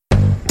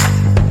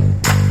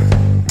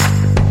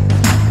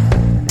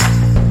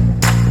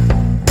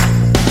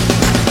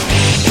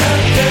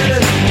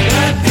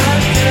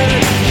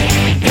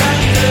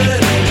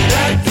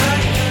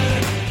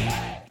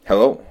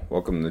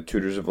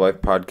Tutors of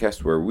Life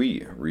podcast where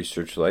we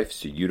research life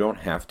so you don't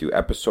have to.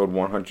 Episode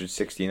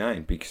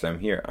 169, because I'm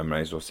here. I might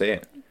as well say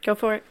it. Go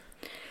for it.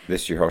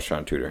 This is your host,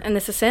 Shaun Tutor. And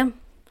this is Sam.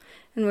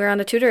 And we're on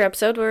a Tutor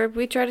episode where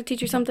we try to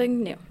teach you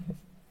something new.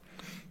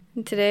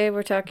 And today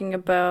we're talking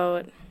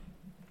about...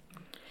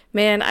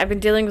 Man, I've been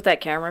dealing with that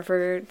camera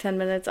for 10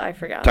 minutes. I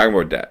forgot. Talking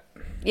about debt.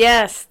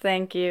 Yes,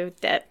 thank you.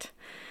 Debt.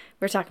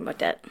 We're talking about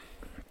debt.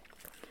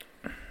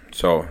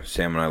 So,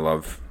 Sam and I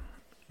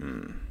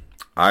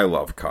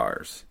love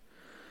cars.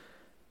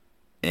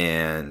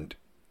 And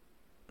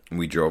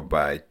we drove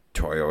by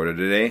Toyota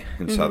today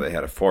and saw they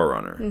had a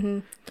 4Runner. Mm-hmm.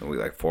 And we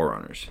like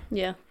 4Runners.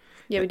 Yeah.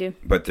 Yeah, we do.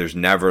 But there's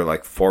never,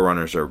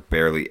 4Runners are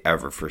barely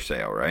ever for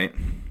sale, right?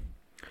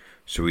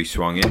 So we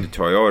swung into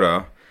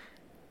Toyota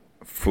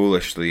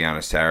foolishly on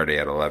a Saturday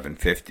at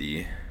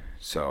 11:50.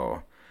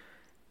 So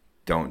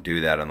don't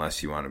do that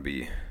unless you want to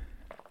be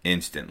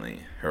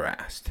instantly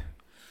harassed.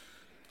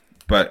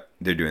 But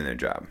they're doing their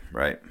job,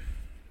 right?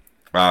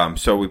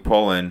 So we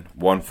pull in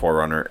one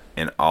 4Runner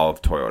in all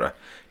of Toyota.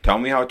 Tell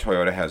me how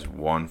Toyota has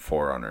one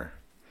 4Runner.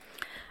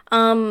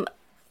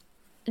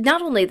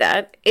 Not only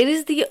that, it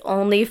is the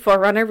only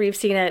 4Runner we've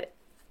seen at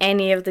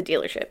any of the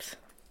dealerships.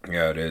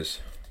 Yeah, it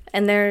is.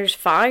 And there's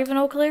 5 in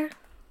Eau Claire?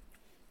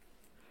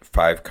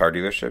 5 car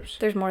dealerships?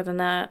 There's more than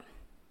that.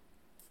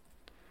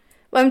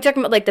 Well, I'm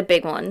talking about, the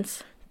big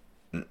ones.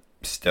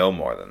 Still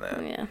more than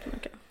that. Yeah,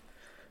 okay.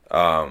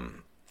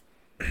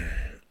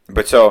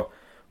 But so,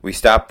 we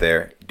stopped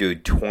there.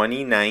 Dude,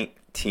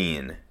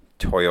 2019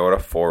 Toyota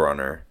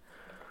 4Runner.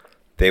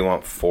 They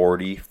want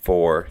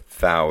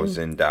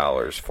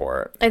 $44,000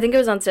 for it. I think it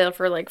was on sale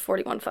for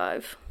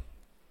 $41,500.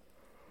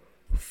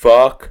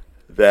 Fuck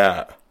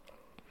that.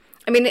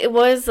 I mean, it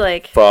was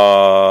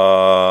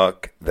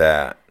Fuck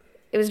that.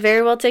 It was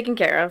very well taken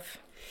care of.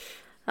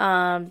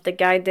 The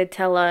guy did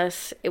tell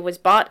us it was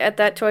bought at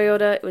that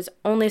Toyota. It was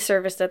only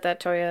serviced at that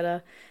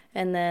Toyota.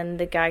 And then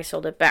the guy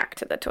sold it back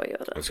to the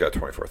Toyota. It's got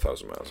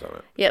 24,000 miles on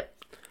it. Yep.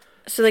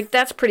 So,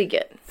 that's pretty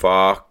good.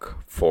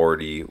 Fuck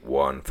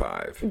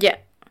 41.5. Yeah.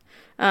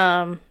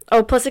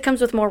 Plus it comes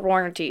with more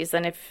warranties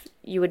than if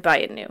you would buy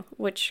it new,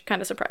 which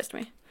kind of surprised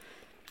me.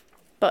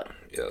 But,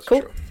 yeah, that's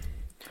cool. True.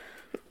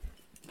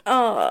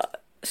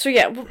 So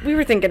yeah, we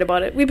were thinking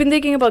about it. We've been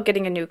thinking about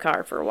getting a new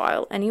car for a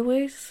while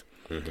anyways.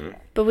 Mm-hmm.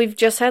 But we've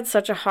just had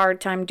such a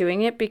hard time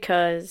doing it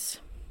because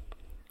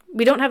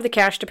we don't have the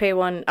cash to pay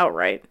one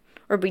outright.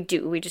 Or we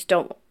do. We just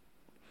don't.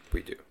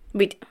 We do.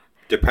 We do.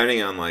 Depending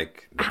on, the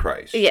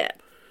price. Yeah.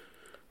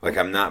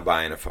 I'm not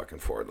buying a fucking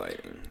Ford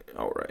Lightning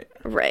outright.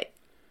 Right.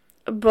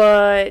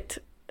 But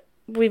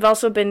we've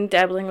also been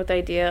dabbling with the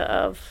idea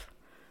of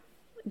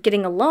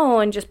getting a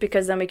loan just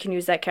because then we can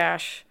use that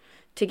cash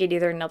to get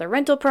either another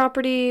rental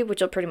property,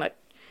 which will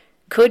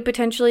could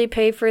potentially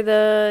pay for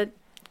the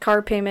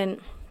car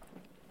payment.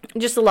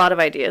 Just a lot of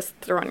ideas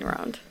thrown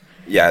around.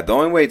 Yeah, the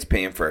only way it's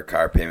paying for a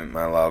car payment,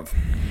 my love.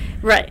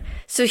 Right.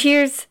 So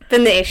here's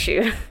been the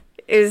issue,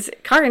 is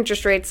car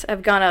interest rates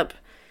have gone up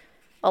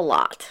a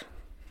lot.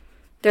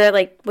 They're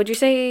at would you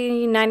say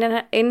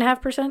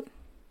 8.5%?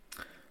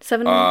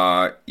 7?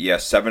 Yeah,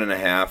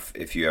 7.5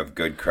 if you have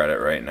good credit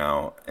right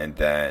now, and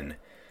then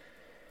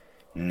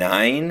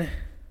 9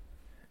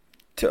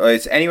 to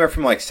it's anywhere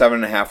from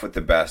 7.5 with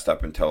the best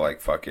up until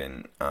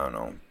fucking I don't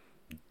know.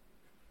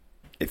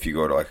 If you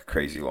go to a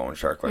crazy loan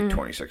shark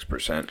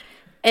 26%.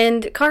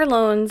 And car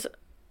loans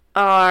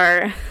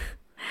are.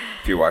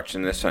 If you're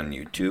watching this on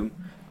YouTube,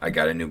 I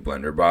got a new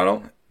blender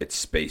bottle. It's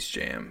Space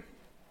Jam.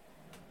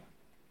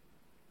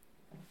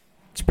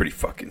 It's pretty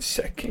fucking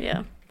sick.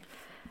 Yeah.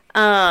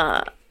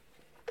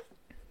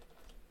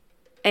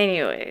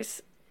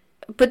 Anyways.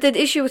 But the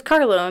issue with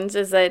car loans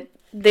is that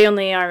they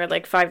only are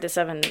 5 to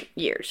 7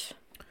 years.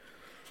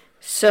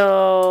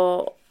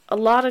 So, a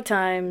lot of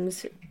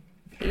times,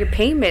 your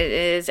payment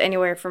is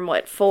anywhere from,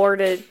 $400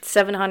 to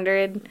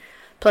 $700.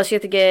 Plus, you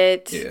have to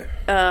get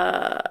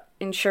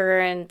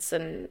insurance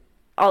and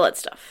all that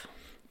stuff.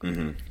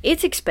 Mm-hmm.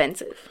 It's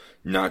expensive.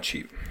 Not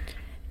cheap.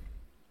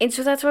 And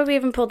so that's why we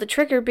haven't pulled the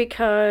trigger,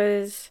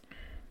 because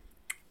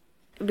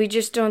we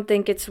just don't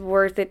think it's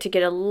worth it to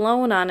get a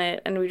loan on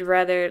it. And we'd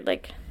rather,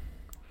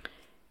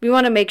 we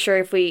want to make sure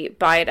if we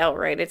buy it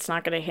outright, it's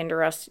not going to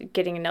hinder us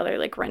getting another,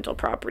 rental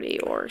property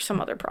or some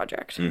other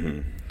project.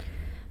 Mm-hmm.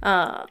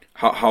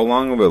 How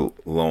long of a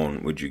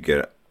loan would you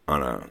get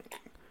on a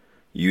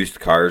used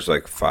cars?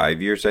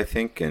 5 years, I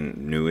think, and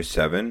new is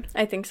 7.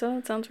 I think so.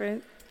 That sounds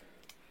right.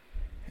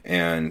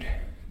 And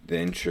the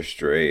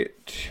interest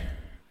rate,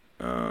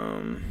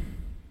 I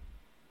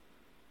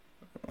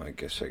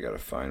guess I gotta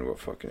find what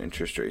fucking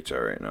interest rates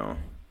are right now.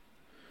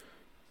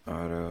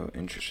 Auto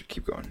interest.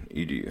 Keep going.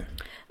 You do.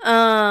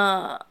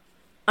 I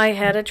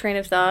had a train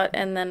of thought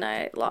and then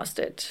I lost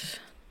it.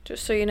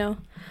 Just so you know.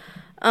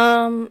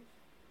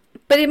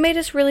 But it made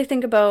us really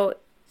think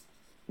about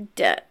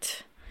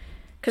debt.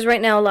 Because right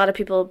now a lot of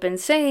people have been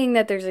saying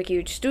that there's a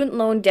huge student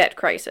loan debt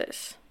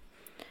crisis.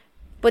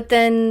 But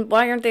then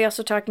why aren't they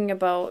also talking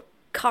about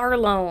car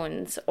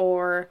loans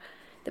or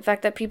the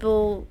fact that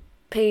people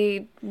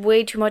paid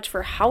way too much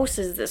for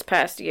houses this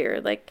past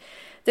year?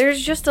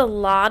 there's just a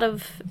lot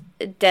of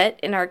debt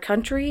in our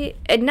country,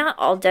 and not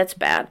all debt's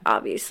bad,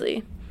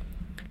 obviously,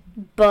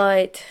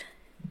 but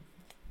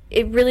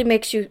it really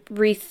makes you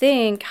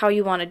rethink how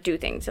you want to do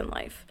things in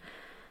life.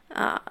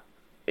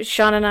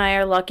 Shaun and I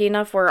are lucky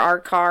enough where our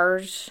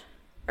cars,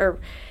 or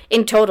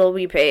in total,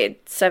 we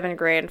paid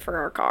 $7,000 for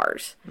our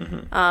cars,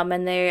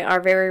 and they are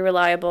very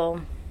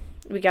reliable.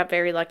 We got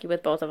very lucky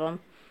with both of them,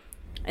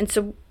 and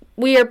so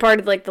we are part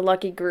of like the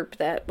lucky group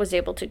that was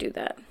able to do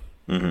that.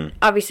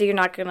 Obviously, you're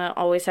not gonna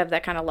always have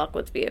that kind of luck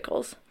with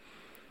vehicles,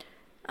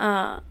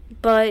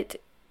 but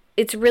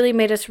it's really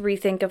made us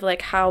rethink of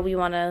like how we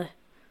want to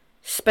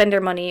spend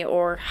our money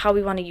or how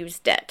we want to use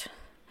debt.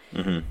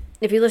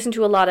 If you listen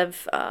to a lot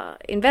of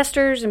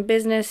investors and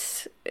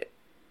business,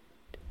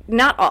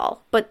 not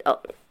all, but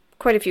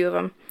quite a few of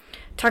them,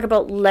 talk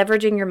about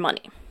leveraging your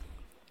money.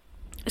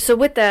 So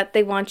with that,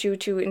 they want you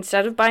to,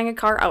 instead of buying a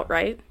car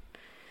outright,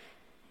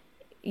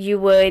 you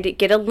would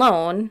get a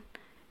loan,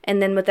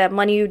 and then with that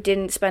money you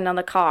didn't spend on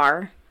the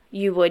car,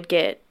 you would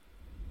get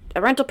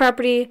a rental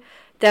property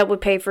that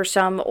would pay for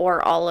some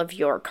or all of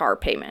your car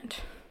payment.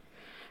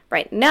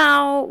 Right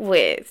now,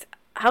 with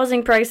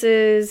housing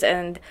prices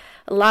and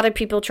a lot of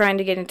people trying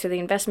to get into the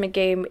investment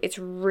game, it's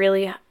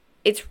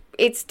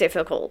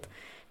difficult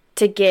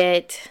to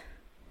get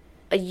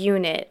a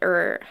unit,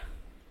 or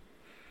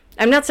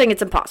I'm not saying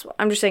it's impossible.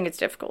 I'm just saying it's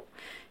difficult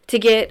to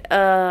get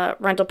a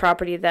rental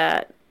property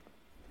that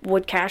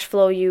would cash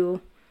flow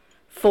you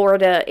 $400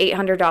 to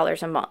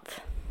 $800 a month.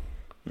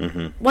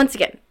 Once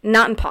again,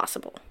 not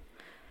impossible,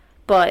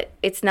 but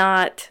it's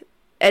not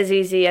as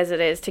easy as it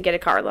is to get a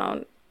car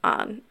loan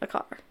on a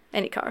car,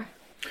 any car.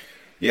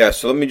 Yeah,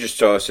 so let me just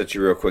set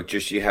you real quick,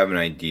 just so you have an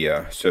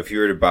idea. So if you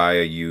were to buy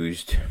a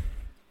used,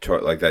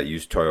 like that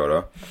used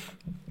Toyota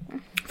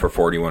for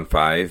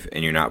 $41,500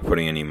 and you're not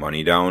putting any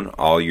money down,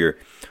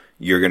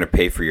 you're going to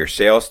pay for your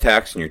sales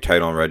tax and your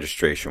title and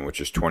registration,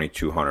 which is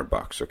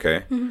 $2,200,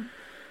 okay?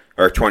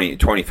 Or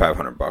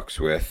 $2,500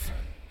 with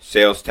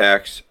sales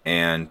tax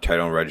and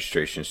title and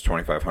registration is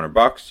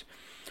 $2,500.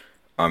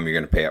 You're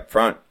going to pay up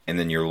front, and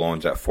then your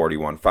loan's at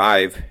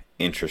 $41,500.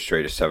 Interest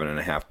rate is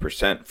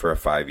 7.5% for a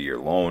 5-year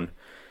loan.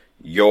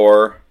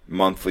 Your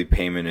monthly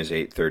payment is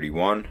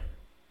 $831,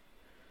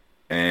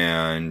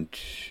 and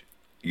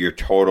your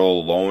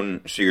total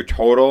loan. So your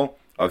total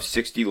of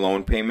 60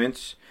 loan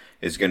payments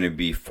is going to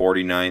be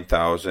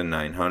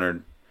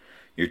 $49,900.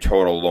 Your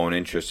total loan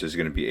interest is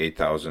going to be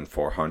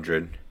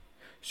 $8,400.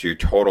 So your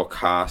total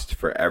cost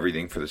for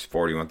everything for this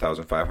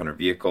 $41,500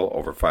 vehicle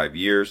over 5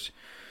 years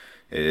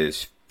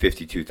is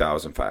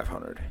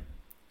 $52,500.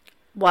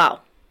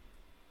 Wow.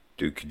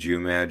 Dude, could you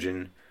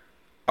imagine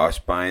us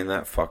buying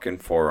that fucking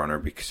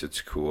 4Runner because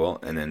it's cool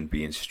and then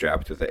being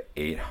strapped with an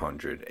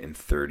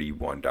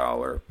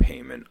 $831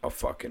 payment a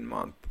fucking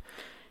month?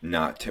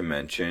 Not to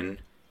mention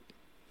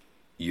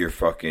your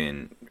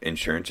fucking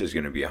insurance is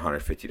going to be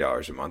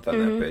 $150 a month on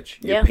that bitch.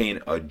 You're paying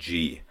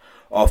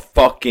a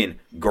fucking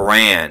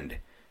grand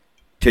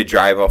to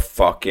drive a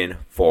fucking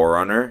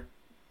 4Runner.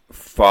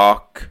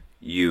 Fuck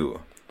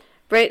you.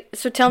 Right.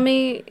 So tell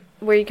me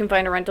where you can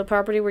find a rental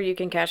property where you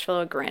can cash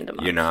flow $1,000 a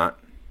month. You're not.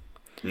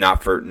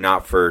 Not for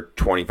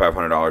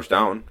 $2,500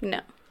 down.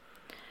 No.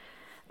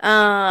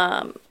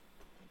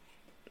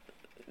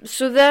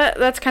 So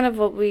that's kind of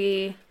what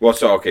we. Well,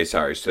 so okay,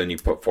 sorry. So then you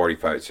put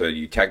 45. So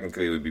you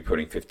technically would be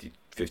putting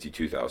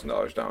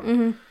 $52,000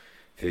 down.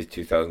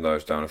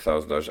 $52,000 down,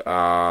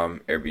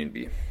 $1,000.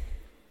 Airbnb.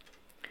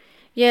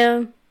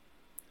 Yeah,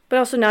 but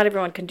also not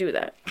everyone can do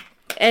that,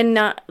 and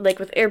not like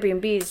with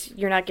Airbnbs,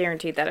 you're not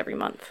guaranteed that every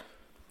month.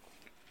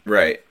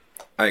 Right,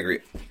 I agree.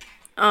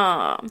 2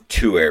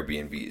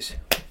 Airbnbs.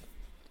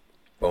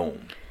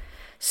 Boom.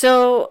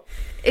 So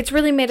it's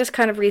really made us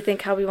kind of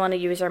rethink how we want to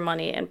use our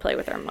money and play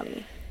with our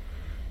money.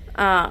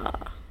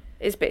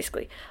 Is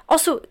basically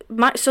also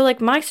my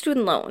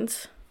student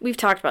loans. We've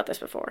talked about this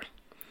before.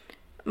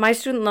 My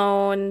student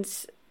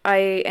loans,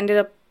 I ended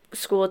up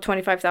school with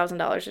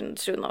 $25,000 in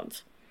student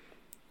loans.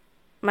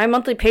 My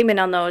monthly payment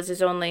on those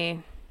is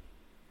only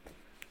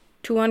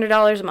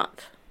 $200 a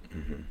month.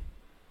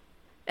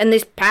 And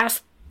these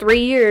past 3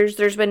 years,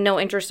 there's been no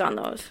interest on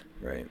those.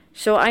 Right.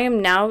 So I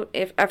am now,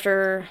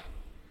 after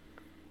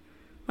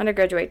when did I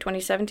graduate?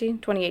 2017?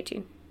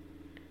 2018.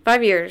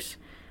 5 years.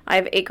 I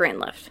have $8,000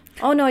 left.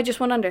 Oh no, I just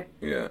went under.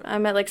 Yeah.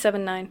 I'm at like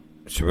 7.9.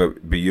 So,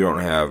 but you don't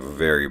have a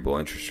variable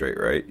interest rate,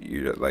 right?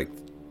 You at like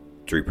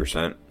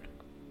 3%.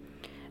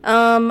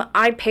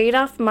 I paid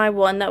off my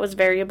one that was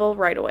variable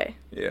right away.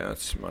 Yeah,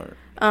 that's smart.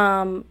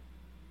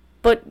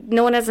 But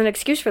no one has an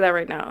excuse for that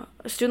right now.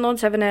 Student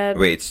loans haven't had.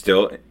 Wait, it's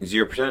still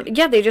 0%?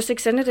 Yeah, they just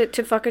extended it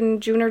to fucking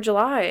June or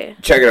July.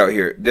 Check it out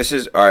here. This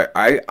is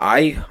I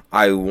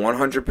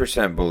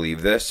 100%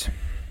 believe this.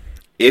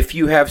 If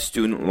you have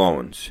student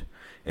loans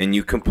and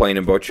you complain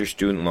about your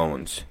student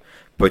loans,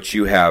 but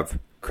you have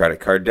credit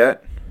card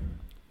debt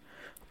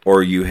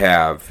or you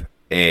have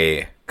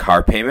a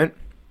car payment,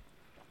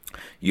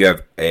 you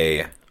have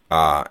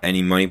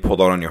any money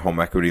pulled out on your home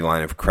equity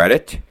line of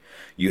credit,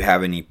 you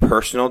have any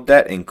personal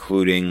debt,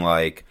 including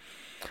like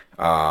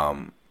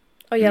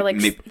Oh, yeah, like...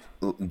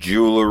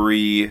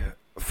 jewelry,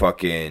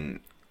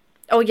 fucking...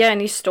 Oh, yeah,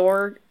 any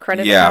store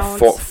credit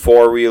accounts. Yeah,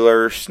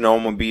 four-wheeler,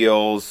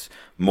 snowmobiles,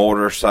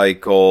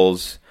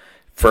 motorcycles,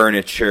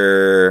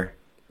 furniture,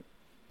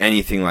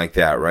 anything like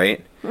that,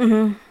 right?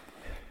 Mm-hmm.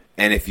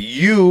 And if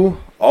you...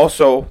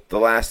 Also, the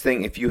last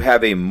thing, if you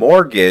have a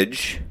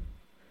mortgage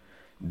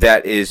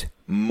that is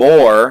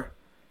more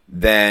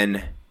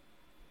than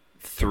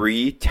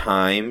 3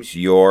 times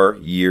your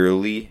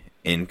yearly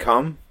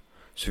income,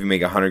 so if you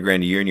make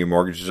 $100,000 a year and your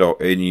mortgage is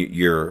and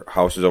your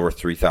house is over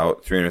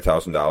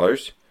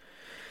 $300,000,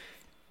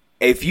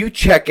 if you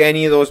check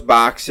any of those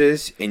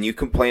boxes and you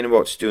complain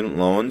about student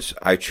loans,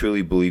 I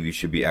truly believe you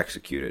should be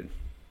executed.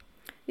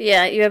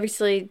 Yeah, you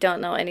obviously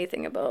don't know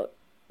anything about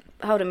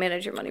how to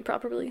manage your money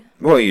properly.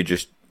 Well, you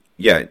just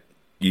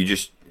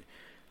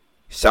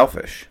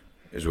selfish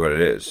is what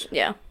it is.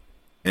 Yeah.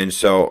 And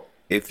so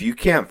if you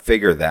can't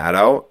figure that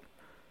out,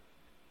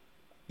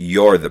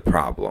 you're the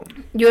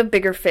problem. You have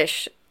bigger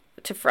fish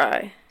to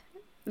fry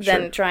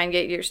than try and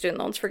get your student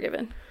loans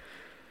forgiven.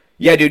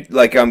 Yeah, dude,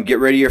 like get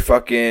rid of your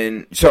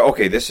fucking... So,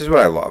 okay, this is what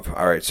I love.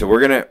 All right, so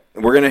we're gonna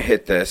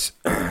hit this.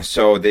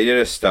 So they did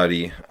a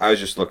study. I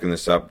was just looking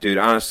this up. Dude,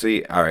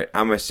 honestly, all right,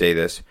 I'm going to say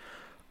this.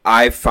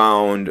 I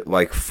found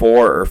like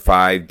 4 or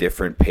 5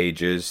 different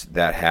pages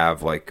that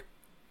have like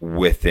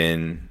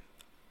within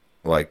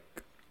like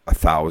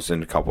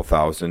 1,000, a couple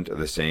thousand of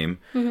the same.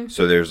 Mm-hmm.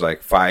 So there's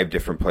like 5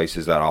 different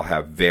places that all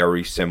have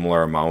very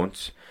similar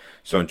amounts.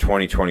 So in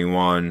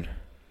 2021,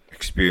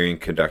 Experian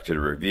conducted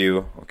a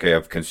review,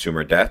 of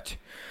consumer debt.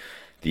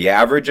 The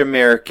average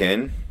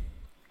American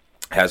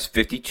has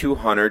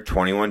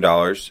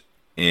 $5,221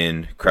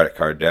 in credit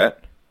card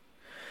debt.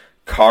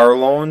 Car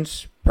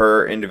loans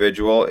per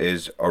individual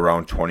is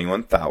around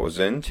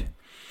 $21,000,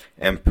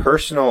 and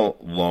personal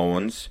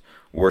loans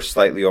were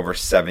slightly over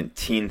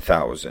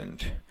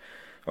 $17,000.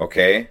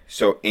 Okay,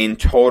 so in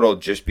total,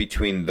 just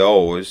between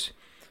those,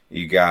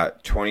 you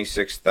got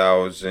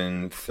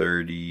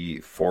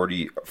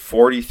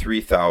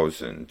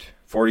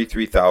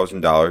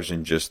 $43,000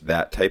 in just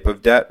that type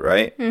of debt,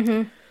 right?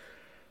 Mm-hmm.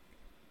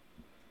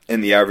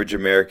 And the average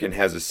American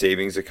has a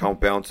savings account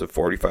balance of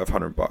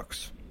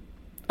 $4,500.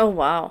 Oh,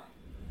 wow.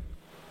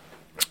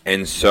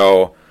 And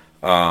so,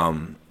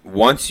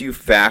 once you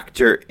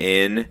factor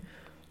in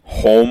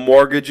home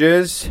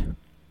mortgages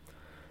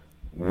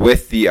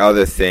with the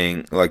other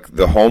thing, like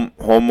the home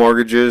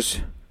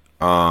mortgages,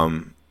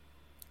 and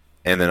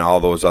then all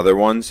those other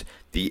ones,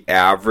 the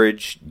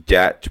average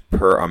debt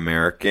per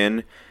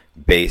American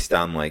based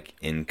on like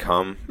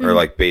income or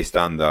like based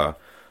on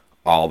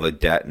all the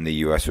debt in the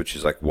U.S., which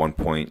is like 1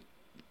 point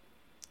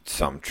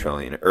some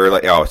trillion, or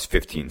like it's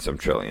 15 some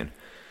trillion,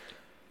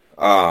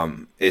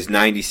 is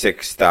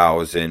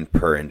 $96,000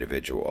 per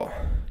individual.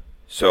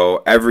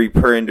 So every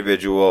per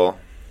individual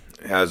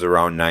has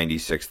around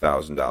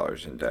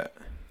 $96,000 in debt.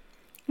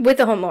 With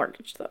a home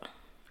mortgage, though.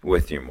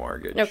 With your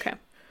mortgage. Okay.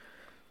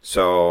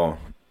 So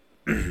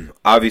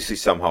obviously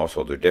some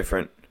households are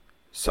different.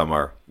 Some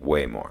are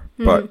way more.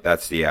 Mm-hmm. But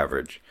that's the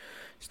average.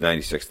 It's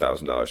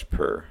 $96,000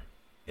 per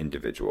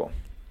individual.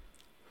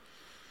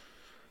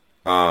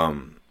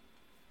 So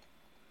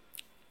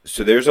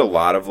there's a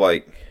lot of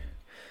like...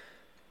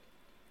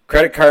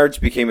 Credit cards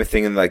became a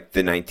thing in like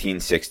the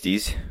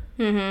 1960s.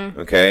 Mm-hmm.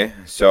 Okay?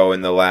 So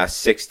in the last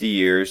 60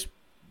 years,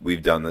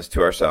 we've done this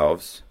to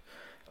ourselves.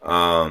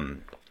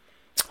 Home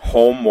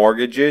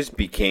mortgages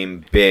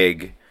became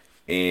big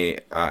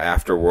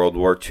after World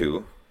War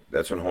II.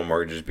 That's when home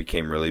mortgages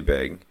became really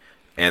big.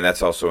 And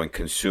that's also when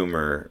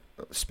consumer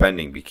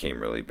spending became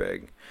really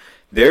big.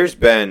 There's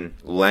been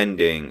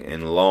lending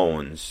and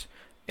loans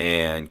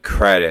and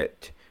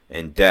credit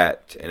and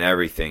debt and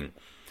everything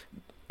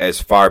as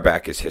far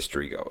back as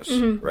history goes,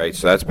 mm-hmm. right?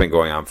 So that's been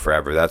going on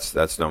forever.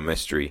 That's no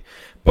mystery.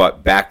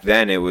 But back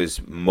then it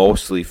was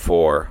mostly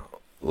for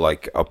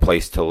like a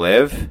place to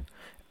live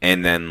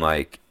and then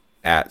like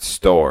at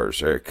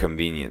stores or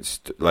convenience,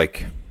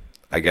 like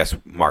I guess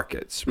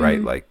markets, right?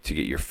 Mm-hmm. Like to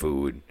get your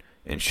food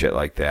and shit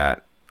like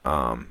that.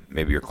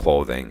 Maybe your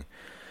clothing.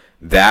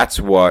 That's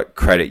what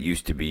credit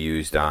used to be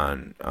used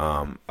on,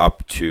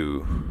 up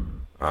to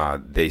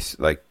they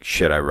like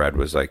shit I read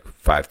was like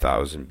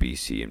 5,000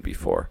 BC and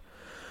before.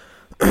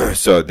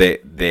 So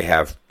they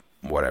have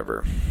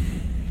whatever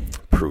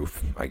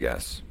proof, I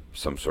guess,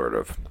 some sort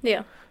of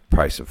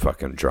probably some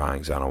fucking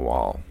drawings on a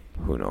wall.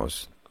 Who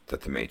knows that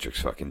the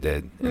Matrix fucking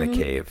did in a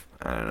cave?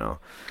 I don't know.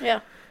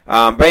 Yeah.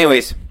 But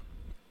anyways,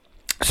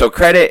 so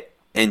credit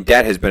and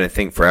debt has been a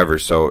thing forever.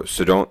 So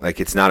don't like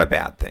it's not a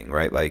bad thing,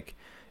 right? Like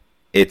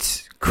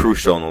it's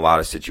crucial in a lot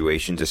of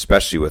situations,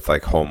 especially with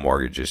like home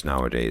mortgages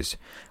nowadays.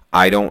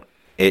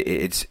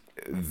 It's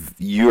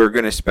you're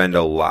going to spend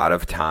a lot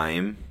of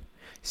time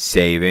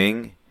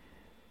saving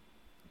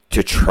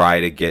to try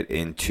to get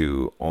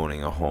into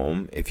owning a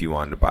home if you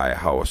wanted to buy a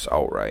house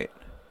outright.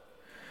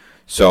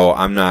 So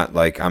I'm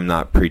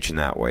not preaching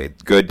that way.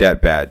 Good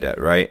debt, bad debt,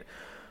 right?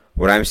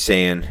 What I'm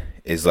saying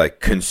is like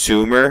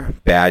consumer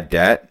bad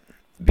debt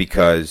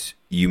because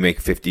you make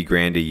 50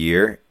 grand a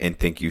year and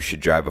think you should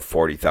drive a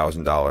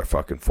 $40,000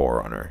 fucking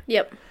 4Runner.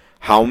 Yep.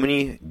 How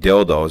many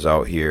dildos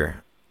out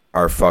here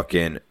are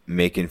fucking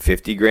making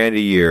 50 grand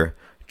a year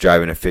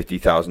driving a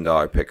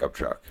 $50,000 pickup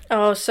truck?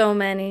 Oh, so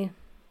many.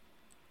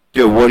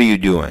 Dude, what are you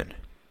doing?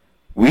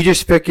 We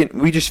just figured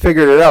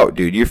it out,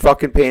 dude. You're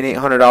fucking paying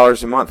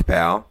 $800 a month,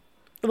 pal.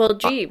 Well,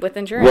 gee, with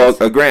insurance. Well,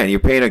 $1,000. You're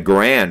paying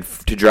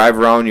 $1,000 to drive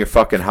around your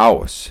fucking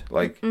house.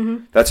 Like,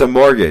 that's a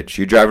mortgage.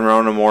 You're driving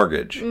around a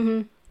mortgage.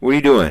 Mm-hmm. What are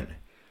you doing?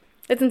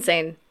 It's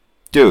insane.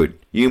 Dude,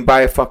 you can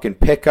buy a fucking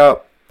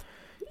pickup.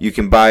 You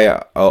can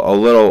buy a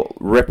little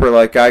ripper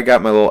like I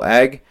got, my little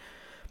egg.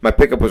 My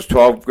pickup was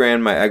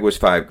 $12,000. My egg was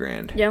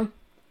 $5,000. Yeah.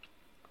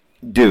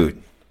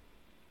 Dude,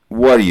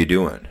 what are you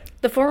doing?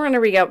 The 4Runner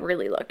we got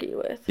really lucky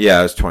with. Yeah,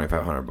 it was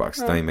 $2,500.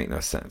 Don't even make no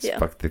sense. Yeah.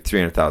 Fuck, the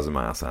 300,000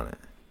 miles on it.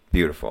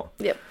 Beautiful.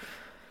 Yep.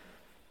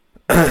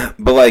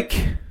 But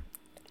like,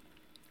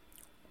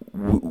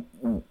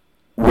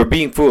 we're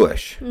being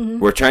foolish. Mm-hmm.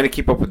 We're trying to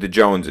keep up with the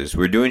Joneses.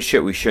 We're doing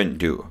shit we shouldn't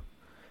do.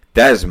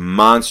 That is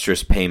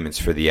monstrous payments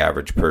for the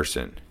average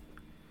person.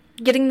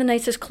 Getting the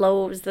nicest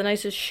clothes, the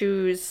nicest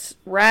shoes,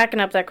 racking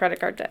up that credit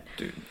card debt.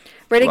 Dude,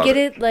 right, to get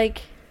it,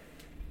 like,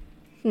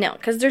 no,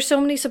 because there's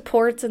so many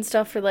supports and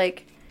stuff for,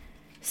 like,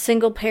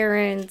 single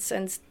parents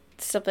and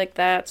stuff like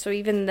that. So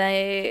even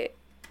they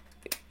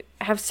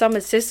have some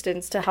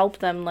assistance to help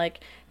them, like,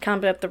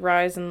 combat the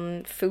rise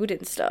in food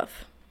and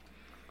stuff.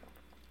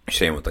 You're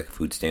saying with, like,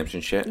 food stamps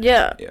and shit?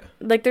 Yeah. Yeah.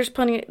 Like, there's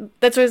plenty.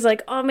 That's why it's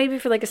like, oh, maybe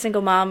for, like, a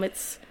single mom,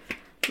 it's,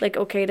 like,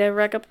 okay to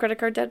rack up credit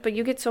card debt, but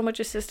you get so much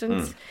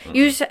assistance.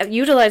 You just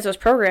utilize those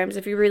programs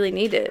if you really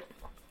need it.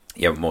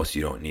 Yeah, but most of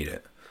you don't need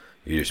it.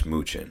 You're just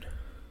mooching.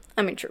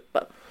 I mean, true,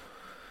 but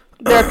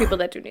there are people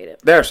that do need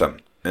it. There are some,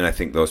 and I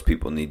think those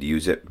people need to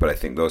use it, but I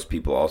think those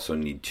people also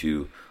need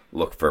to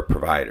look for a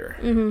provider.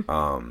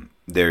 Mm-hmm.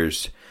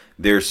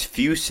 There's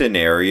few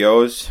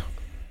scenarios.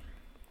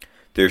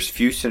 There's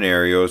few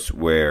scenarios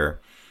where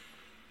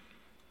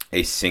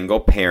a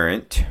single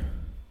parent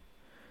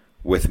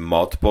with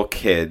multiple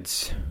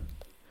kids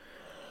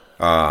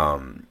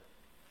got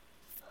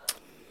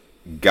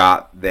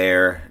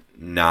there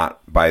not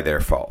by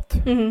their fault.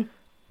 Mm-hmm.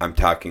 I'm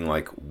talking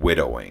like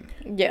widowing.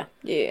 Yeah.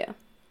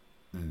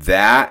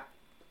 That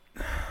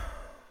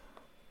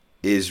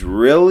is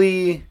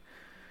really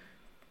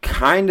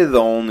kind of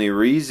the only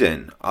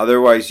reason.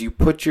 Otherwise, you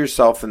put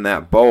yourself in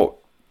that boat.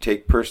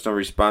 Take personal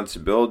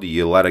responsibility.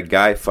 You let a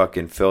guy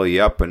fucking fill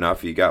you up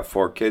enough. You got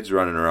 4 kids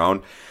running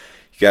around.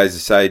 You guys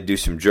decide to do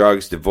some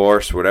drugs,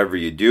 divorce, whatever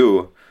you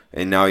do.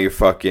 And now you're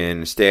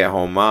fucking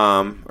stay-at-home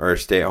mom or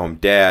stay-at-home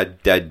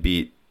dad,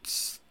 deadbeat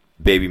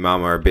baby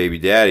mama or baby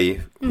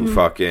daddy who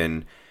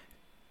fucking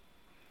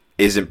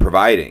isn't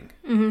providing.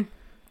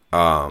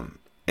 Mm-hmm.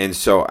 And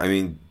so, I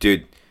mean,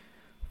 dude,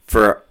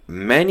 for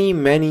many,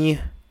 many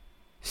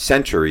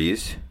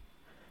centuries,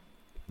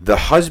 the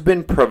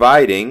husband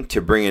providing to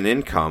bring an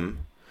income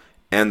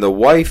and the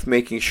wife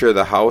making sure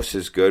the house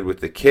is good with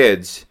the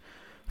kids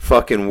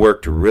fucking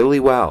worked really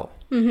well.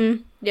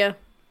 Mm-hmm. Yeah.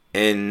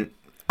 And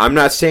I'm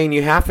not saying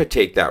you have to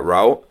take that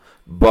route,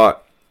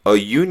 but a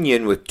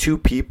union with two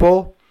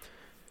people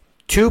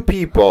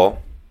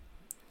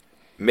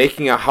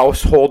making a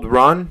household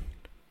run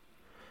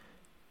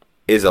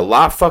is a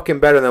lot fucking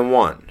better than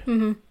one.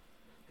 Mm-hmm.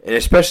 And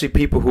especially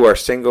people who are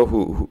single,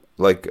 who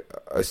like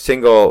a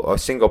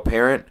single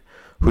parent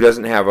who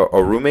doesn't have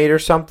a roommate or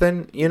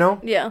something, you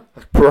know? Yeah.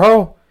 Like,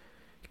 bro,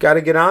 you got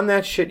to get on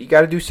that shit. You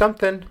got to do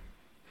something.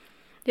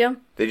 Yeah.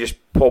 They just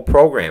pull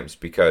programs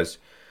because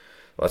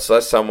let's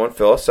let someone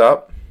fill us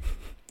up.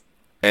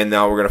 And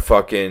now we're going to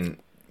fucking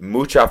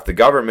mooch off the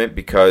government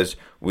because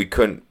we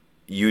couldn't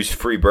use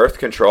free birth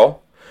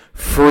control.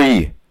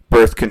 Free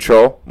birth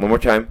control. One more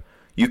time.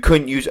 You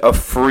couldn't use a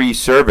free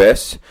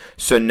service.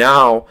 So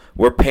now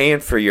we're paying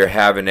for your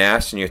having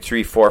ass and your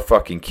 3-4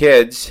 fucking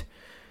kids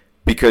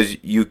because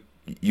you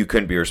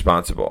couldn't be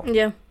responsible.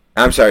 Yeah.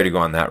 I'm sorry to go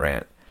on that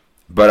rant.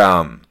 But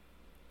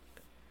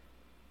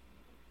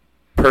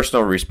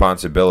personal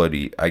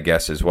responsibility, I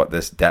guess, is what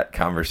this debt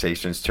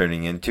conversation's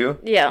turning into.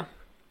 Yeah.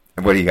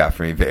 What do you got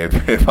for me, babe?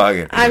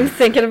 I'm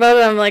thinking about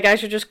it. I'm like, I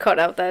should just cut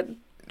out that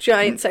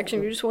giant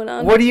section you just went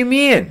on. What do you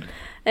mean?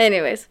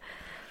 Anyways.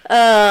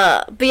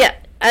 But yeah,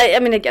 I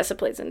mean, I guess it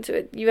plays into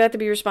it. You have to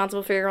be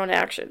responsible for your own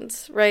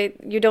actions, right?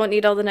 You don't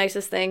need all the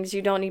nicest things.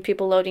 You don't need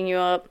people loading you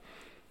up.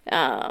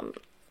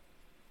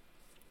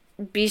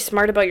 Be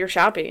smart about your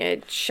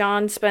shopping.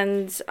 Shaun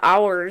spends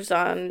hours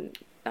on...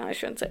 I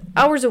shouldn't say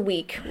hours a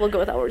week. We'll go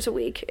with hours a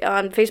week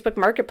on Facebook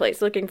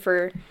Marketplace looking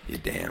for You're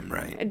damn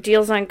right.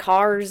 deals on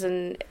cars.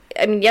 And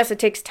I mean, yes, it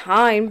takes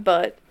time,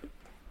 but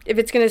if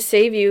it's going to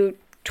save you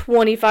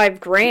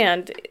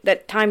 $25,000,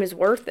 that time is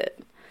worth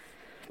it.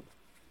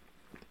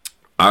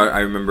 I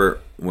remember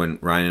when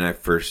Ryan and I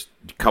first,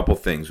 couple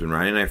things. When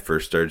Ryan and I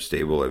first started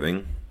Stable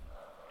Living,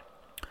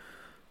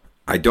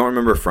 I don't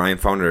remember if Ryan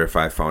found it or if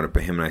I found it,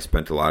 but him and I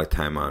spent a lot of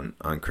time on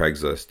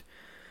Craigslist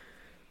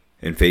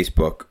and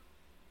Facebook.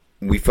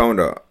 We found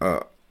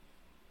a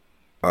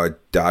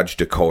Dodge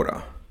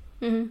Dakota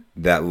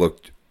that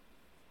looked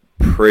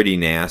pretty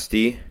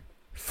nasty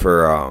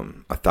for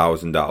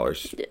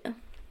 $1,000. Yeah.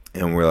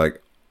 And we're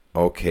like,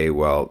 okay,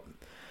 well,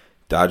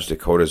 Dodge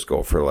Dakotas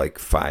go for like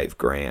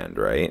 $5,000,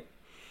 right?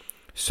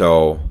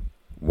 So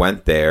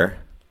went there.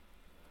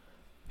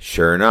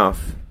 Sure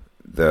enough,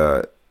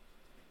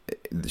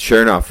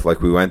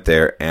 like we went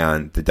there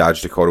and the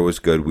Dodge Dakota was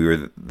good. We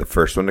were the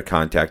first one to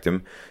contact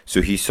him.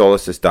 So he sold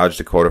us this Dodge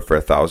Dakota for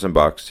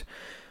 $1,000,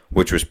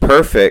 which was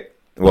perfect.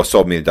 Well,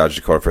 sold me the Dodge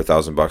Dakota for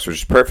 $1,000, which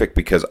is perfect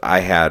because I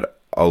had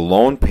a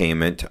loan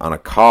payment on a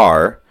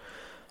car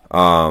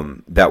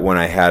that when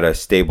I had a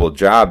stable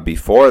job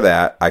before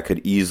that, I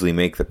could easily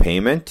make the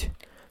payment.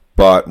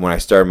 But when I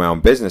started my own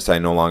business, I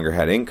no longer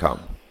had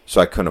income.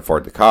 So I couldn't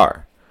afford the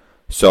car.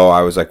 So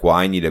I was like, well,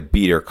 I need a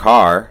beater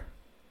car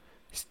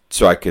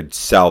so I could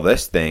sell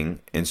this thing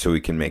and so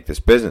we can make this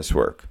business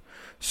work.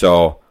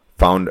 So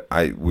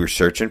we were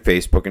searching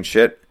Facebook and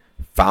shit,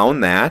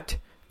 found that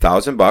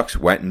 $1,000,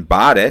 went and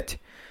bought it,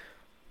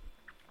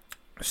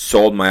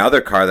 sold my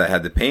other car that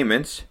had the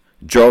payments,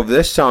 drove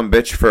this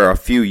sumbitch for a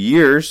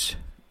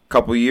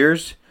couple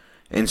years,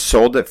 and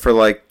sold it for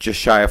like just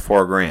shy of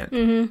 $4,000.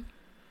 Mm-hmm.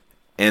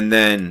 And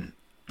then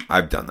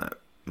I've done that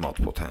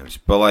multiple times,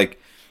 but like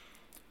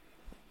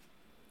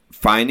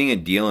finding a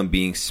deal and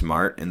being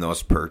smart in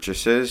those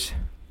purchases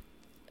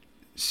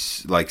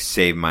like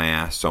saved my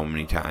ass so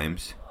many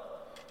times.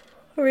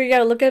 We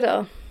gotta look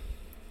at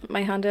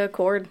my Honda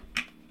Accord.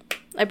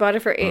 I bought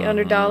it for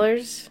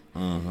 $800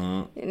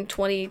 in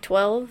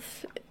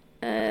 2012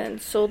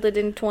 and sold it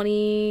in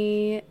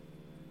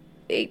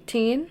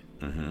 2018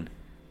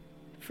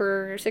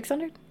 for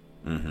 $600.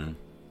 Mm-hmm.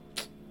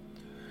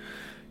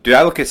 Dude,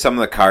 I look at some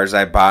of the cars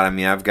I bought. I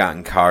mean, I've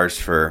gotten cars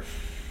for,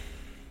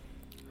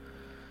 I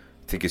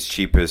think as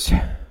cheap as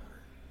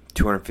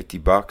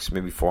 $250,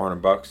 maybe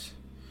 $400.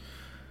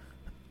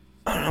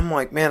 And I'm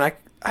like, man, I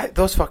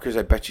those fuckers,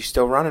 I bet you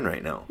still running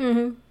right now.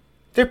 Mm-hmm.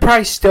 They're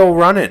probably still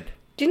running.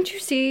 Don't you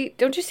see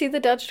the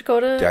Dodge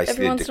Dakota I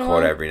see the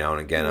Dakota every now and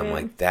again. Yeah. I'm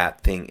like,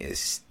 that thing is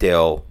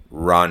still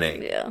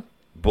running. Yeah.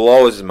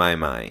 Blows my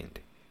mind.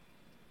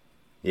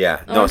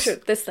 Yeah. I'm sure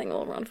this thing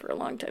will run for a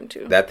long time,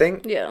 too. That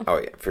thing? Yeah. Oh,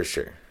 yeah, for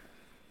sure.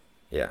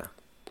 Yeah.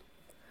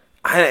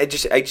 I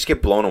just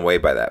get blown away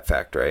by that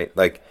fact, right?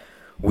 Like,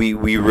 we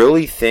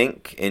really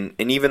think, and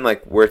even,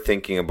 like, we're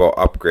thinking about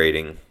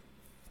upgrading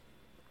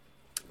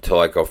to,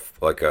 like a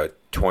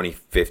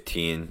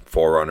 2015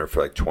 4Runner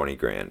for, like,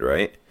 $20,000,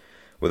 right?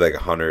 With,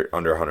 like, under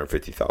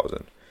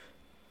 150,000.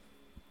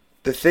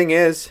 The thing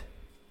is,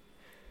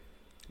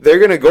 they're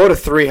going to go to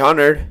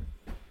 300,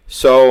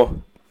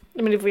 so...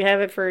 I mean, if we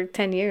have it for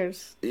 10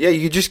 years. Yeah,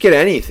 you could just get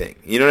anything.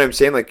 You know what I'm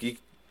saying? Like,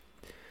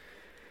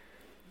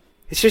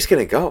 it's just going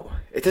to go.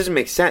 It doesn't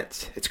make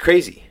sense. It's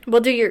crazy.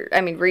 We'll do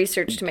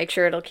research to make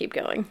sure it'll keep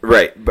going.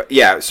 Right. But,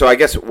 yeah, so I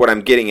guess what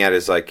I'm getting at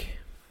is, like,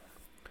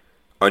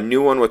 a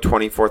new one with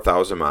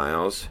 24,000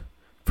 miles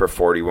for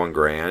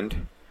 $41,000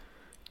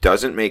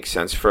 doesn't make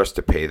sense for us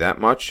to pay that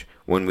much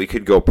when we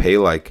could go pay,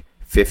 like,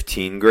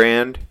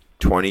 $15,000,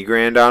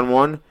 $20,000 on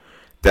one.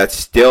 That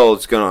still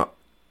is going to...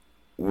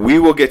 We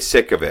will get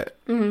sick of it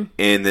in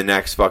the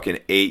next fucking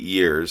 8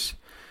 years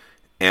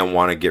and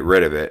want to get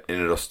rid of it, and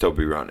it'll still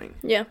be running.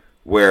 Yeah.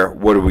 What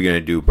are we going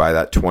to do? Buy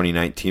that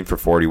 2019 for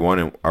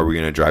 $41,000, and are we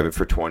going to drive it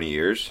for 20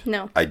 years?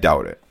 No. I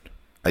doubt it.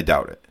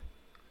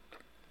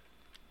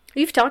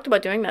 You've talked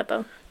about doing that,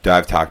 though.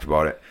 I've talked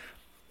about it.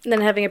 And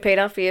then having a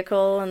paid-off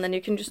vehicle, and then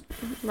you can just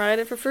ride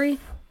it for free.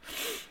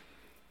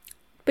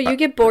 But you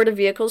get bored of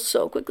vehicles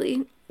so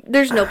quickly.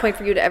 There's no point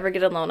for you to ever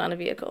get a loan on a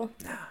vehicle.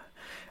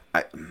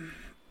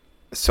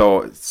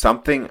 So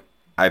something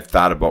I've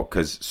thought about,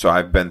 so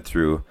I've been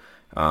through,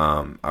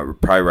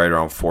 probably right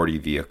around 40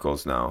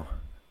 vehicles now,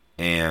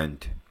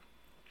 and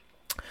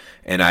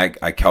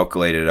I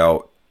calculated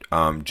out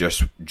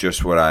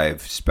just what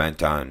I've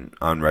spent on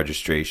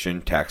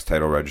registration, tax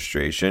title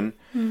registration,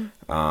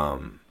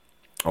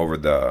 over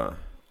the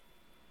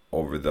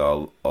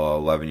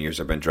 11 years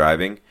I've been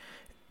driving,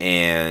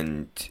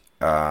 and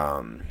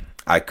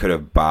I could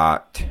have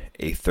bought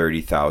a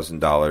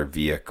 $30,000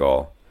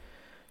 vehicle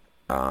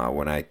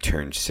when I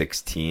turned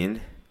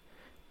 16,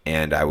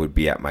 and I would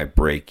be at my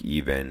break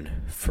even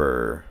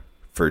for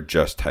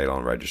just title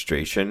and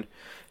registration,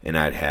 and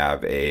I'd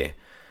have an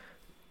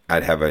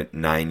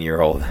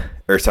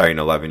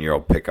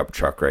 11-year-old pickup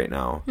truck right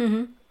now.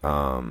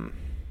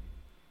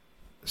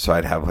 So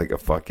I'd have like a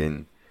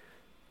fucking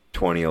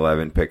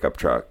 2011 pickup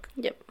truck.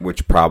 Yep.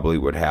 Which probably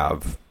would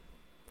have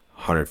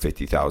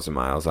 150,000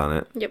 miles on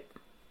it. Yep.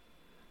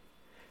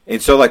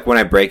 And so like when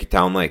I break it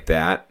down like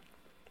that,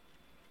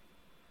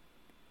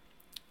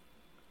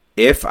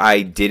 if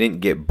I didn't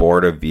get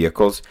bored of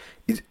vehicles,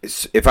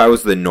 if I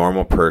was the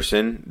normal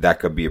person, that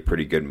could be a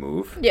pretty good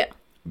move. Yeah.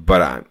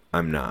 But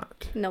I'm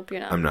not. Nope,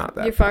 you're not. I'm not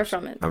that. You're far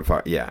from it. I'm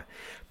far. Yeah.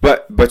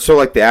 But so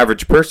like the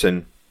average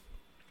person,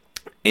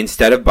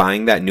 instead of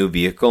buying that new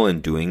vehicle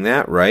and doing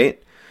that,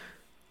 right?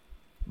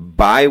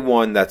 Buy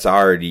one that's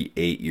already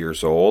 8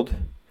 years old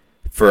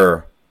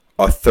for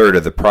a third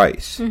of the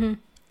price.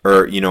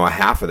 or, a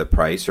half of the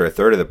price or a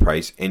third of the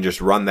price, and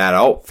just run that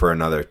out for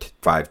another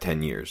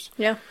 5-10 years.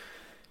 Yeah.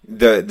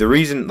 The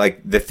reason,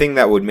 the thing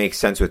that would make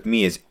sense with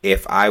me is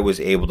if I was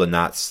able to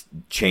not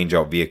change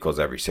out vehicles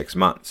every 6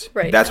 months.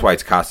 Right. That's why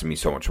it's costing me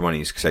so much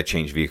money, is because I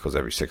change vehicles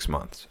every 6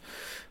 months.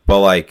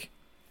 But,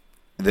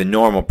 the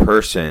normal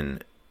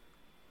person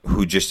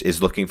who just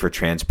is looking for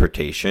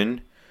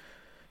transportation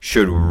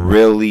should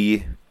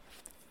really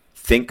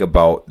think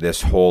about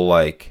this whole,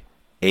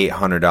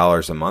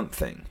 $800 a month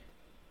thing.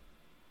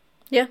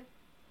 Yeah.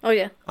 Oh,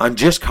 yeah. On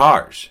just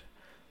cars.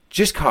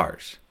 Just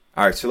cars.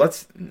 All right, so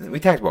we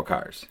talked about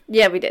cars.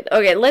 Yeah, we did.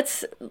 Okay,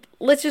 let's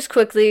just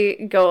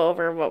quickly go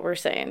over what we're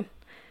saying.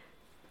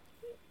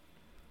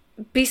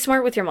 Be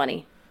smart with your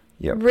money.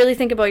 Yep. Really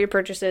think about your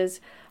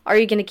purchases. Are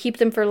you going to keep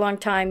them for a long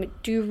time?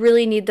 Do you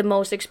really need the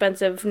most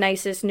expensive,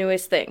 nicest,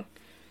 newest thing?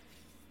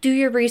 Do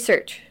your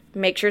research.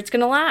 Make sure it's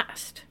going to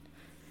last.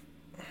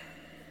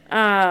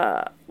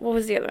 What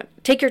was the other one?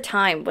 Take your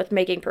time with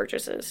making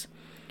purchases.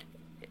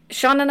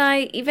 Shaun and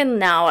I, even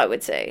now, I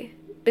would say,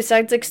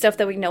 besides stuff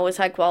that we know is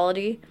high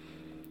quality,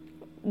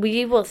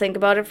 we will think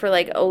about it for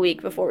a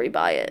week before we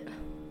buy it.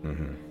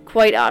 Mm-hmm.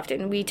 Quite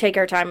often, we take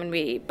our time and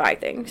we buy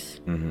things.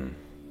 Mm-hmm.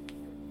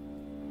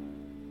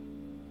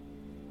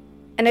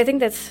 And I think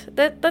that's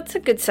a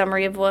good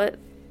summary of what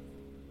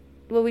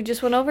we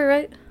just went over,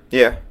 right?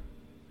 Yeah.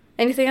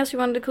 Anything else you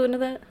wanted to clue into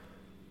that?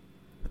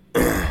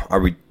 Are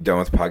we done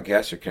with the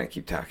podcast, or can I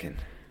keep talking?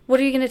 What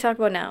are you going to talk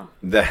about now?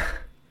 The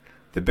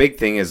big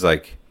thing is,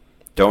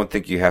 don't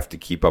think you have to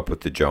keep up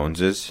with the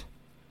Joneses,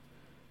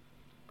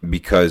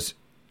 because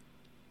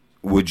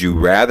would you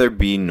rather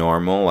be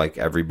normal like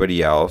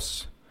everybody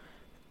else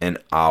and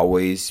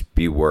always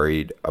be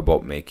worried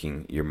about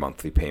making your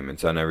monthly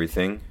payments on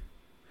everything?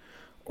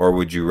 Or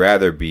would you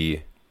rather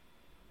be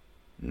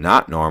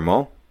not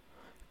normal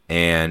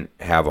and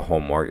have a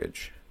home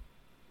mortgage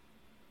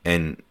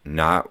and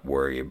not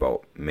worry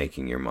about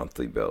making your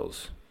monthly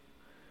bills?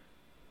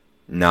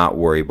 Not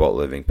worry about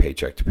living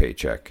paycheck to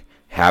paycheck,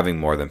 having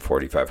more than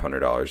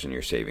 $4,500 in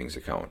your savings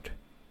account.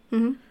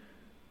 Mm-hmm.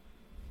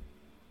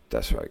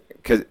 That's right.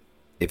 Because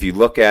if you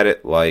look at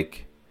it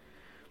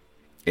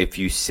if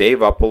you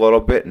save up a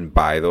little bit and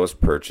buy those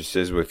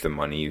purchases with the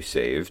money you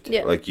saved,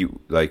 yeah.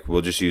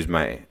 We'll just use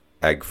my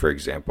egg for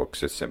example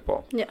because it's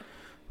simple. Yeah.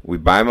 We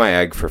buy my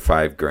egg for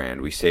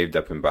 $5,000. We saved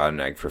up and bought an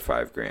egg for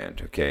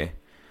 $5,000. Okay,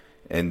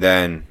 and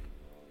then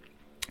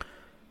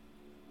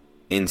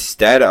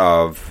instead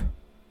of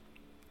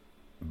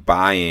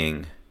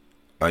buying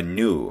a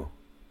new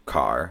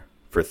car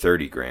for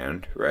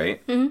 $30,000,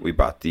 right? Mm-hmm. We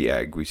bought the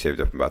egg. We saved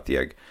up and bought the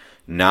egg.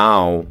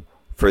 Now,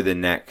 for the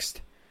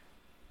next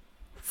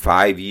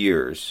 5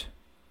 years,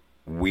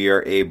 we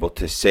are able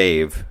to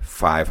save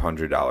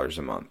 $500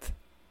 a month.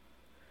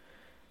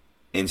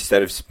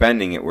 Instead of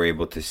spending it, we're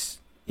able to,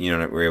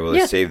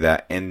 save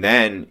that, and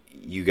then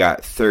you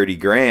got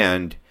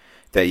 $30,000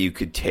 that you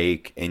could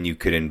take and you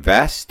could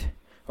invest,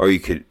 or you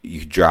could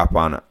drop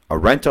on a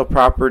rental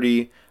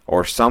property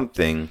or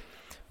something,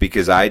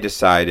 because I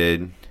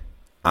decided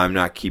I'm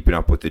not keeping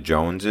up with the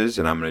Joneses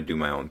and I'm going to do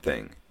my own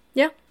thing.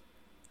 Yeah.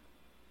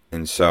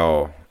 And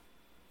so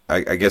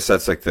I guess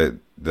that's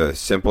the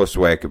simplest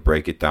way I could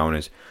break it down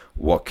is,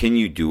 what can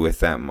you do with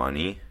that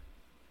money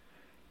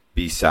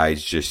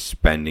besides just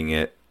spending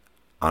it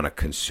on a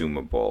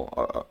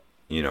consumable,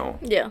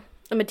 Yeah,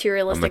 a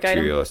materialistic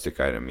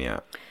item, yeah.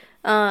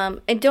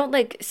 And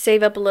don't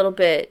save up a little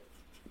bit,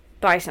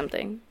 buy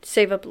something.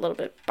 Save up a little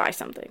bit, buy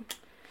something.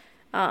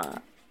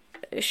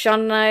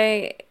 Shaun and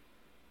I,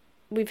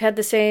 we've had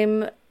the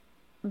same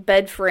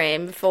bed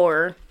frame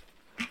for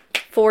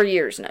 4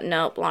 years now.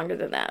 No, longer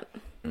than that.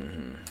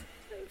 Mm-hmm.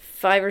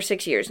 5 or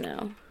 6 years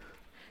now.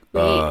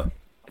 We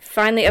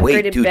finally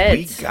upgraded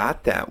beds. We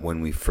got that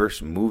when we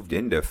first moved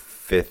into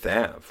Fifth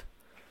Ave.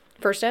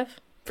 First Ave?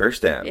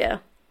 First Ave. Yeah.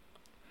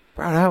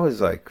 Bro, that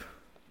was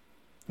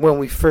when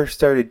we first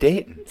started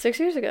dating. 6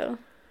 years ago.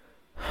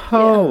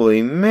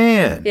 Holy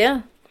man.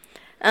 Yeah.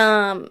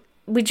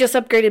 We just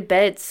upgraded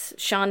beds.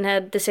 Shaun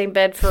had the same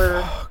bed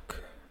for... Fuck.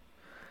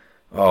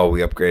 Oh,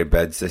 we upgraded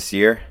beds this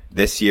year?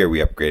 This year we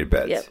upgraded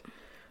beds. Yep.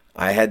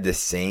 I had the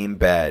same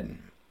bed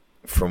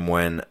from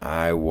when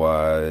I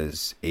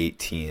was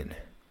 18.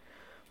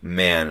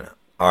 Man,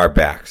 our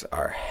backs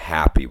are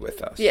happy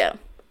with us. Yeah.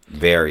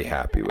 Very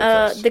happy with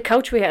us. The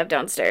couch we have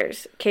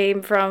downstairs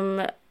came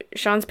from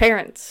Shaun's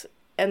parents,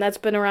 and that's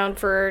been around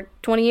for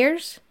 20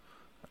 years.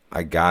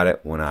 I got it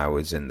when I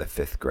was in the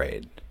 5th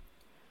grade.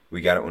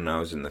 We got it when I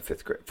was in the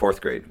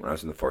 4th grade. When I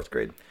was in the 4th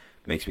grade.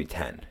 Makes me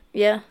 10.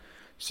 Yeah.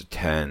 So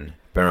 10.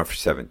 Been around for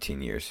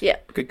 17 years. Yeah.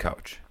 Good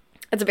couch.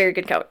 It's a very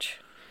good couch.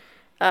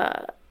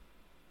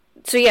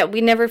 So yeah,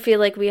 we never feel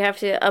like we have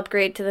to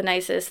upgrade to the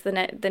nicest,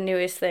 the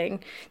newest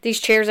thing. These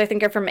chairs, I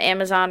think, are from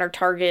Amazon or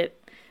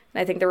Target,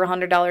 and I think they're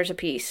 $100 a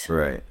piece.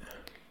 Right.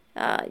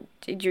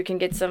 You can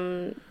get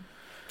some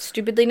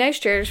stupidly nice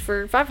chairs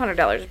for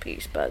 $500 a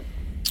piece, but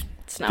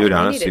it's not. Dude,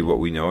 honestly, what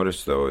we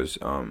noticed though is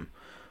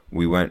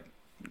we went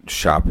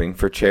shopping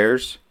for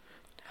chairs,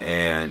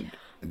 and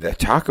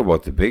talk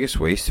about the biggest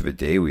waste of a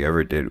day we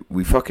ever did.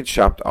 We fucking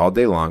shopped all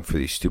day long for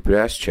these stupid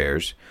ass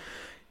chairs.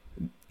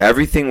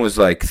 Everything was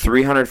like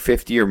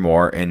 $350 or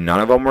more, and none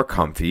of them were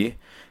comfy.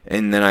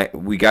 And then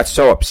we got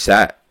so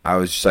upset. I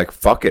was just like,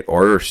 fuck it,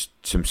 order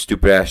some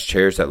stupid ass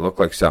chairs that look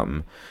like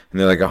something, and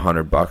they're like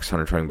 $100,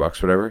 $120,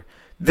 whatever.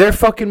 They're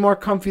fucking more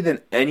comfy than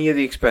any of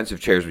the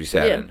expensive chairs we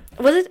sat in.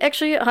 Was it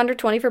actually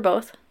 $120 for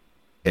both?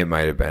 It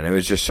might have been. It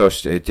was just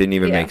it didn't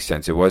even make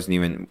sense. It wasn't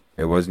even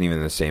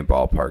the same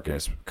ballpark, and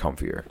it's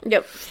comfier.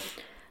 Yep.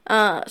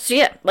 So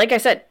yeah, like I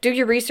said, do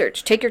your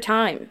research, take your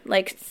time,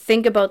 like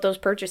think about those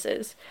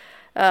purchases.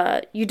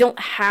 You don't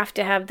have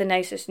to have the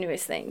nicest,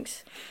 newest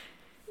things.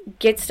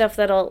 Get stuff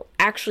that'll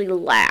actually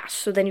last,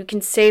 so then you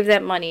can save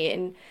that money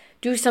and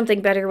do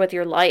something better with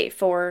your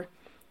life. Or,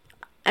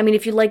 I mean,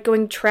 if you like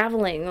going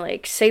traveling,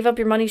 like save up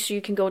your money so you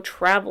can go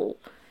travel.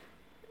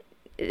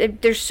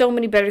 There's so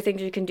many better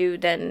things you can do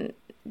than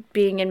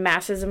being in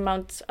massive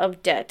amounts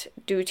of debt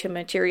due to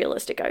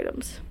materialistic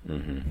items.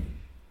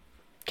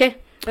 Okay,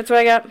 that's what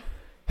I got.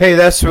 Hey,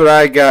 that's what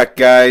I got,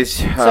 guys.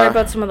 Sorry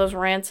about some of those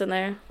rants in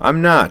there.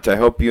 I'm not. I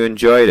hope you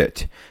enjoyed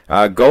it.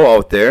 Go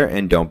out there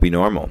and don't be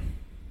normal.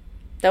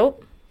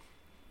 Nope.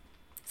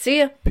 See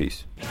ya.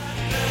 Peace.